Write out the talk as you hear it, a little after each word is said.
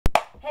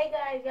Hey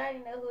guys, you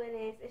already know who it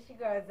is. It's your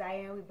girl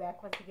Zion. We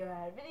back once again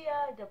on a video.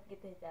 Don't forget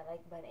to hit that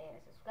like button and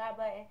the subscribe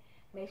button.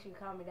 Make sure you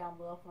comment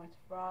down below for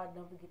fraud.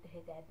 Don't forget to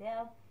hit that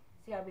bell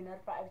so y'all be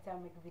notified every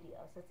time I make a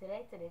video. So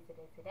today,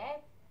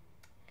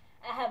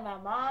 I have my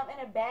mom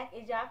in the back,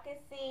 as y'all can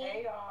see.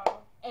 Hey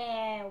y'all.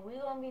 And we're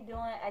gonna be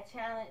doing a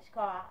challenge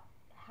called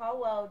How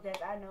Well Do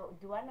I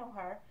Know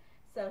Her?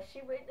 So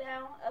she wrote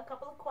down a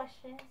couple of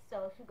questions.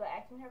 So she's gonna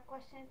ask me her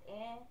questions,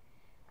 and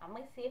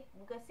we're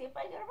gonna see if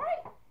I get it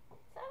right.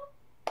 So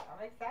I'm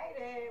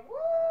excited.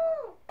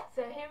 Woo!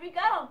 So here we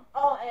go.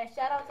 Oh, and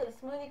shout out to the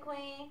Smoothie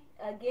Queen.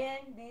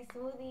 Again, these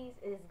smoothies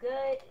is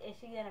good, and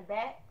she in the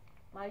back.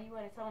 Ma, you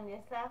want to tell them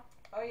your stuff?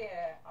 Oh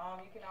yeah.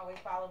 You can always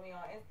follow me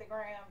on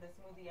Instagram, the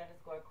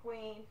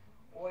smoothie_queen,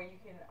 or you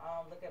can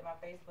look at my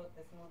Facebook,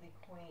 the Smoothie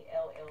Queen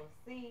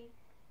LLC.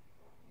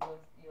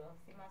 You'll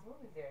see my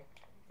smoothies there.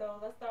 So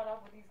let's start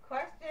off with these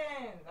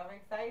questions. I'm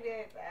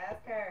excited to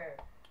ask her.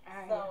 All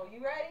right. So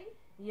you ready?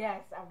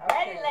 Yes, I'm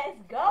Okay. ready. Let's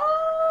go.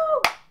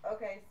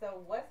 Okay.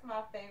 So what's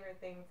my favorite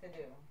thing to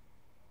do?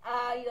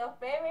 Your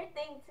favorite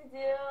thing to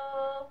do?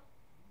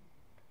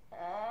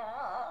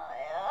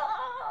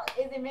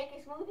 Is it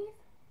making smoothies?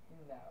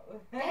 No.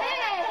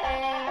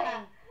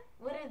 Dang.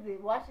 What is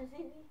it? Watching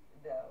TV?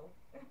 No.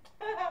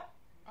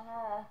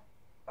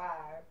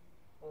 5,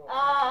 4,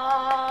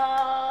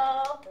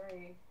 Oh.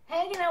 3,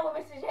 Hanging out with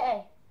Mr.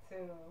 J. 2,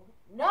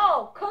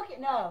 No,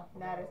 cooking. No,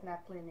 that's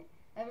not cleaning.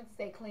 I meant to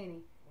say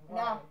cleaning. 1.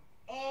 No.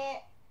 And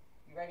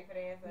You ready for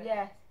the answer?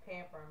 yes.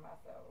 Pampering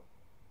myself.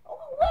 Oh,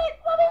 what is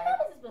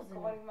this supposed to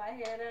mean? Putting my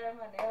hair done,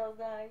 my nails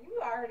done.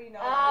 You already know.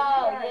 Oh, You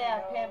already yeah,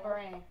 know.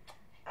 pampering.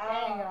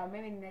 Dang, y'all.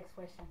 Maybe the next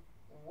question.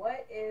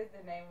 What is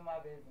the name of my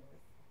business?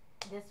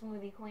 The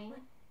Smoothie Queen.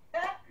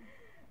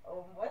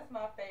 What's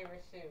my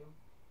favorite shoe?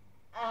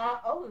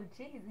 Oh,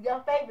 jeez.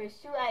 Your favorite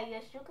shoe,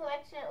 your shoe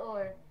collection,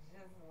 or?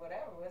 Just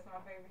whatever. What's my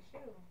favorite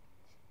shoe?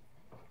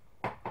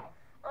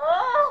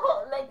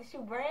 Oh, like the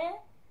shoe brand?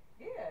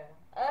 Yeah.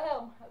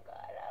 Oh, my God. I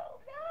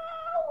don't know.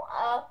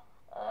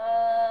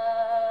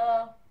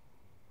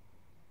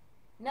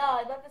 No, I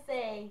was about to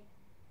say,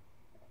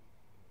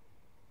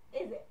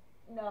 is it?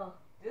 No.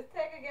 Just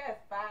take a guess.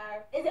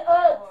 5. Is it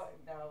Uggs? 4,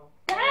 no.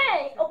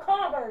 Dang! Oh,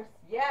 Converse.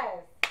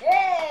 Yes.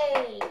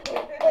 Hey!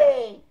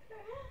 Hey!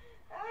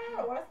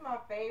 What's my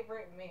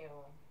favorite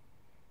meal?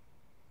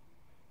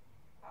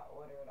 I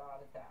order it all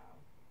the time.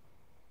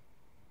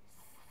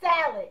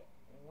 Salad.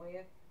 With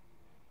Is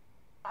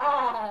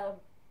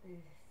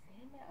it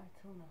salmon or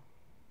tuna?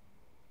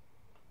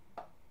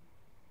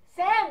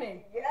 Salmon.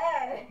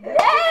 yes. Yeah!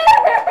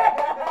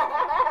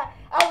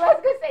 I was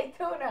gonna say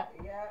tuna.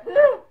 Yeah.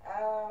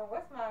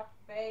 What's my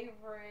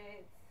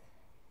favorite?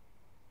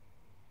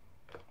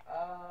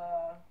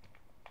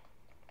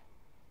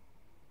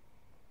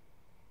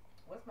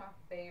 What's my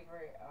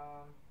favorite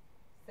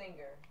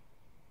singer?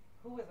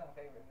 Who is my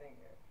favorite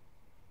singer?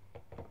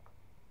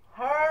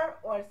 Her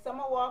or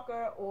Summer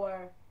Walker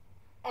or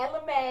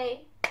Ella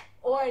May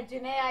or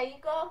Janae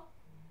Aiko?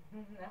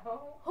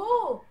 No.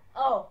 Who?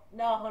 Oh,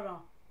 no, hold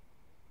on.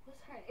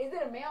 What's her? Is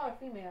it a male or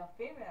female?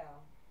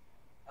 Female.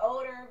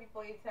 Older,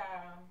 before your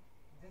time.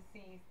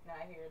 Deceased,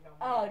 not here no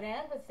Oh, more. damn, I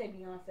was about to say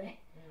Beyonce.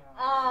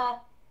 No.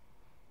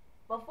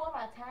 Before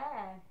my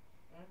time.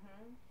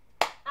 Mhm.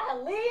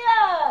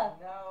 Aaliyah!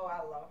 No,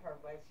 I love her,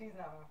 but she's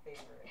not my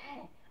favorite.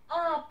 Dang.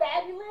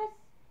 Fabulous?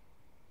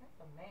 That's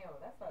a male.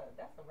 That's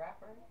a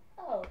rapper.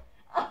 Oh.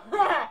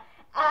 5.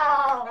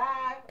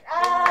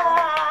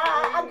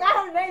 I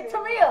got her name, 2,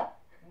 Tamia.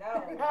 No.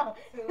 No.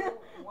 2,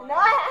 1. No, I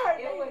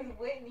had her It was name.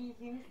 Whitney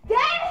Houston.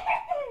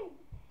 Dang!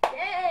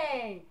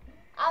 Dang!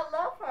 I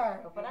love her,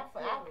 but I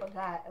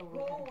forgot. It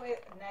was Who is,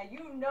 now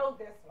you know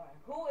this one.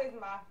 Who is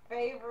my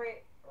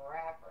favorite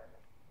rapper?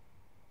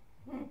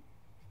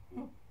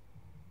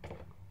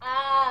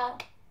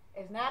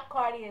 It's not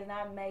Cardi, it's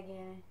not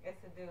Megan.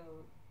 It's a dude.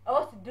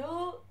 Oh, it's a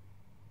dude?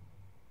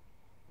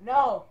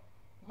 No.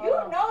 You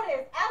Hold on. know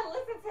this. I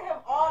listen to him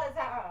all the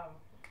time.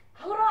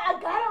 Hold on, I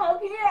got him up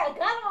here.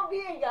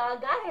 Y'all. I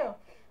got him.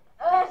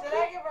 Should I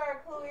give her a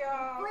clue,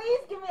 y'all?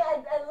 Please give me a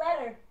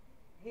letter.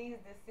 He's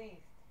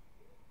deceased.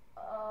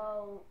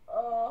 Hold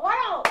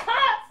on.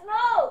 Pops,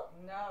 no.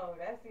 No,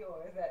 that's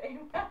yours. That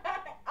ain't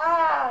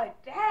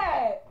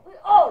Dad.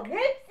 Oh,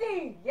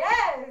 Nipsey.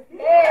 Yes.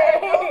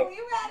 Yeah.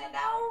 You gotta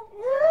know.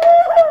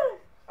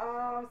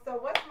 So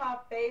what's my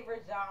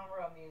favorite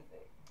genre of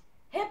music?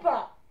 Hip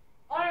hop.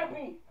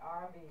 R&B.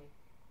 R&B.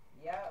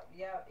 Yep.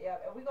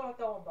 And we're gonna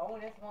throw a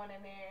bonus one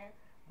in there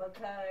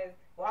because,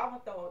 I'm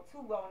gonna throw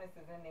 2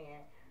 bonuses in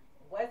there.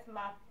 What's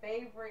my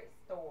favorite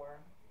store?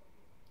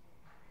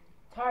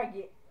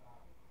 Target.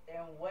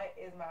 And what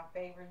is my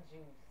favorite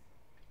juice?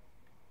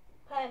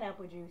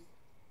 Pineapple juice.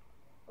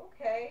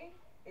 Okay.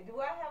 Do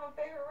I have a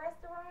favorite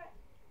restaurant?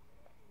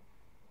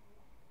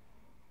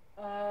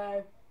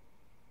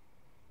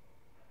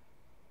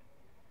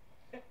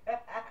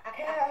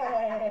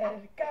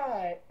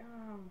 God.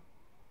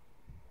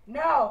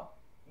 No.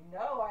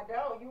 No, I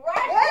don't. You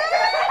right.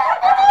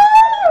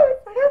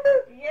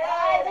 Yeah.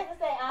 I have to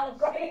say Olive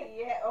Garden.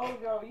 Yeah. Oh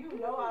no, you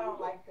know I don't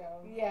like them.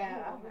 Yeah.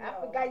 I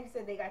forgot you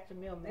said they got your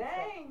meal mixed up.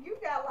 Dang, you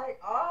got like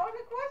all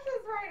the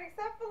questions right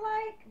except for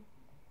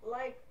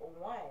like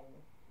one.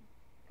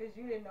 Because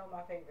you didn't know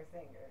my favorite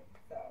singer.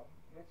 So,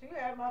 but you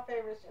had my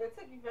favorite shoe. It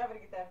took you forever to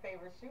get that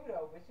favorite shoe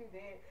though, but you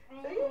did.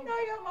 So you know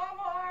your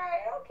mama,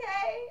 alright,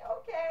 okay.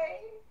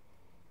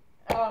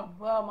 Oh,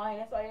 well, Maya,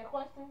 that's all your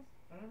questions?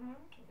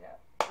 Yeah.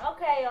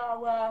 Okay,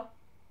 y'all, well,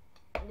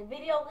 the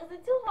video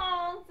wasn't too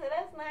long, so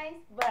that's nice,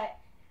 but,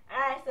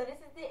 alright, so this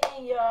is the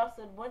end, y'all.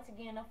 So once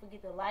again, don't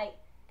forget to like,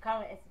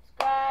 comment, and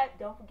subscribe.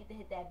 Don't forget to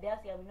hit that bell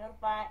so you'll be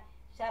notified.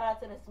 Shout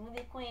out to the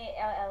Smoothie Queen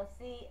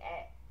LLC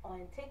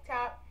on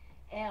TikTok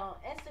and on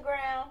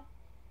Instagram.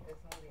 The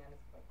smoothie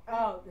underscore.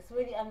 Oh, the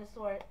Smoothie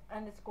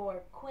underscore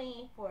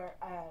Queen for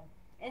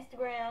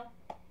Instagram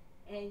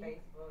and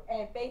Facebook.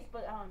 And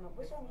Facebook. I don't know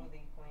which one.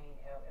 Smoothie Queen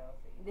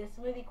LLC. The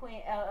Smoothie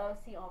Queen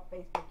LLC on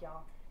Facebook,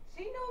 y'all.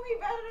 She knew me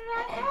better than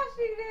I thought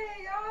she did,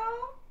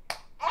 y'all.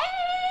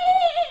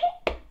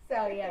 Hey!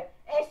 So yeah,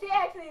 and she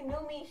actually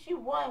knew me. She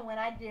won when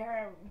I did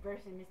her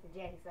versus Mr.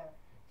 J. So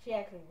she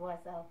actually won.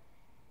 So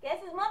guess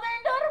it's mother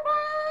and daughter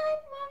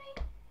bond,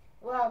 mommy.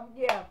 Well,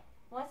 yeah.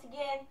 Once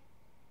again,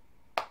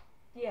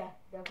 yeah.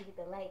 Don't forget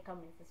to like,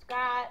 comment, and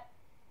subscribe.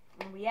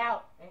 And we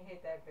out. And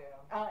hit that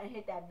bell. And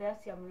hit that bell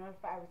so you'll be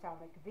notified every time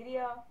I make a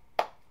video.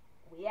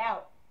 We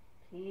out.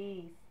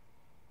 Peace.